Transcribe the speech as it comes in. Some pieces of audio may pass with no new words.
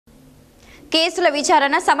కేసుల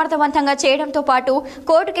విచారణ సమర్థవంతంగా చేయడంతో పాటు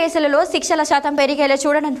కోర్టు కేసులలో శిక్షల శాతం పెరిగేలా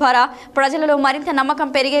చూడడం ద్వారా ప్రజలలో మరింత నమ్మకం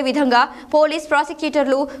పెరిగే విధంగా పోలీస్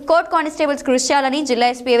ప్రాసిక్యూటర్లు కోర్టు కానిస్టేబుల్స్ కృషి చేయాలని జిల్లా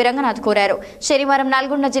ఎస్పీ రంగనాథ్ కోరారు. శనివారం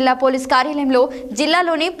నల్గొండ జిల్లా పోలీస్ కార్యాలయంలో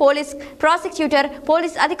జిల్లాలోని పోలీస్ ప్రాసిక్యూటర్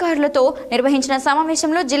పోలీస్ అధికారులతో నిర్వహించిన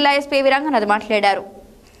సమావేశంలో జిల్లా ఎస్పీ రంగనాథ్ మాట్లాడారు.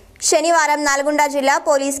 శనివారం నల్గొండ జిల్లా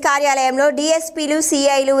పోలీస్ కార్యాలయంలో డీఎస్పీలు,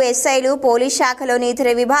 సీఐలు, ఎస్ఐలు, పోలీస్ శాఖలోని ఇతర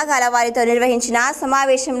విభాగాల వారితో నిర్వహించిన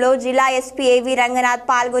సమావేశంలో జిల్లా ఎస్పీ రంగనాథ్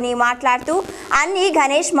పాల్గొని మాట్లాడుతూ అన్ని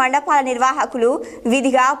గణేష్ మండపాల నిర్వాహకులు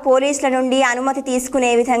విధిగా పోలీసుల నుండి అనుమతి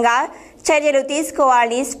తీసుకునే విధంగా చర్యలు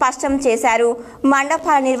తీసుకోవాలని స్పష్టం చేశారు.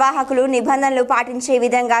 మండపాల నిర్వాహకులు నిబంధనలు పాటించే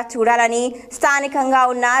విధంగా చూడాలని స్థానికంగా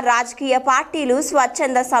ఉన్న రాజకీయ పార్టీలు,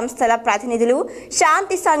 స్వచ్ఛంద సంస్థల ప్రతినిధులు,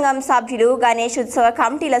 శాంతి సంఘం సభ్యులు, గణేష్ ఉత్సవ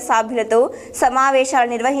కమిటీల సభ్యులతో సమావేశాలు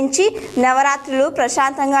నిర్వహించి నవరాత్రులు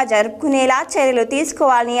ప్రశాంతంగా జరుపుకునేలా చర్యలు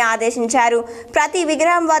తీసుకోవాలని ఆదేశించారు. ప్రతి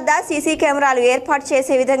విగ్రహం వద్ద సీసీ కెమెరాలు ఏర్పాటు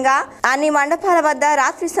చేసే విధంగా, అన్ని మండపాల వద్ద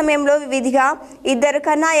రాత్రి సమయంలో విధిగా 2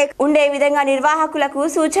 కన్నా ఉండే విధంగా నిర్వాహకులకు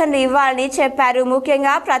సూచనలు ఇవ్వాలని చెప్పారు.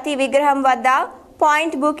 ముఖ్యంగా ప్రతి విగ్రహం వద్ద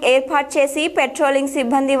పాయింట్ బుక్ ఏర్పాటు చేసి పెట్రోలింగ్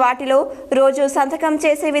సిబ్బంది వాటిలో రోజు సంతకం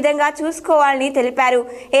చేసే విధంగా చూసుకోవాలని తెలిపారు.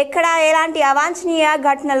 ఎక్కడా ఎలాంటి అవాంఛనీయ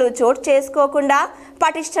ఘటనలు చోటు చేసుకోకుండా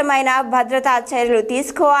పటిష్టమైన భద్రతా చర్యలు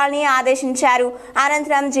తీసుకోవాలని ఆదేశించారు.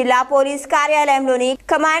 అనంతరం జిల్లా పోలీస్ కార్యాలయంలోని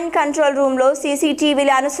కమాండ్ కంట్రోల్ రూమ్లో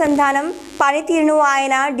సీసీటీవీల అనుసంధానం పనితీరును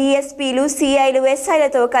ఆయన డీఎస్పీలు, సీఐలు,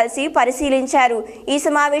 ఎస్ఐలతో కలిసి పరిశీలించారు. ఈ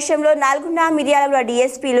సమావేశంలో నల్గొండ మిర్యాలగూడ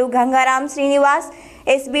డీఎస్పీలు గంగారాం శ్రీనివాస్,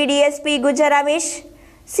 ఎస్బీ డీఎస్పీ గుజ్జ రమేష్,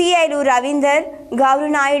 సిఐలు రవీందర్, గౌరు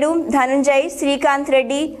నాయుడు, ధనుంజయ్, శ్రీకాంత్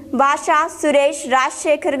రెడ్డి, భాషా, సురేష్,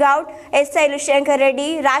 రాజశేఖర్ గౌడ్, ఎస్ఐలు శంకర్ రెడ్డి,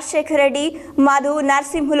 రాజశేఖర్ రెడ్డి, మధు,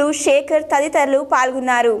 నరసింహులు, శేఖర్ తదితరులు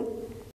పాల్గొన్నారు.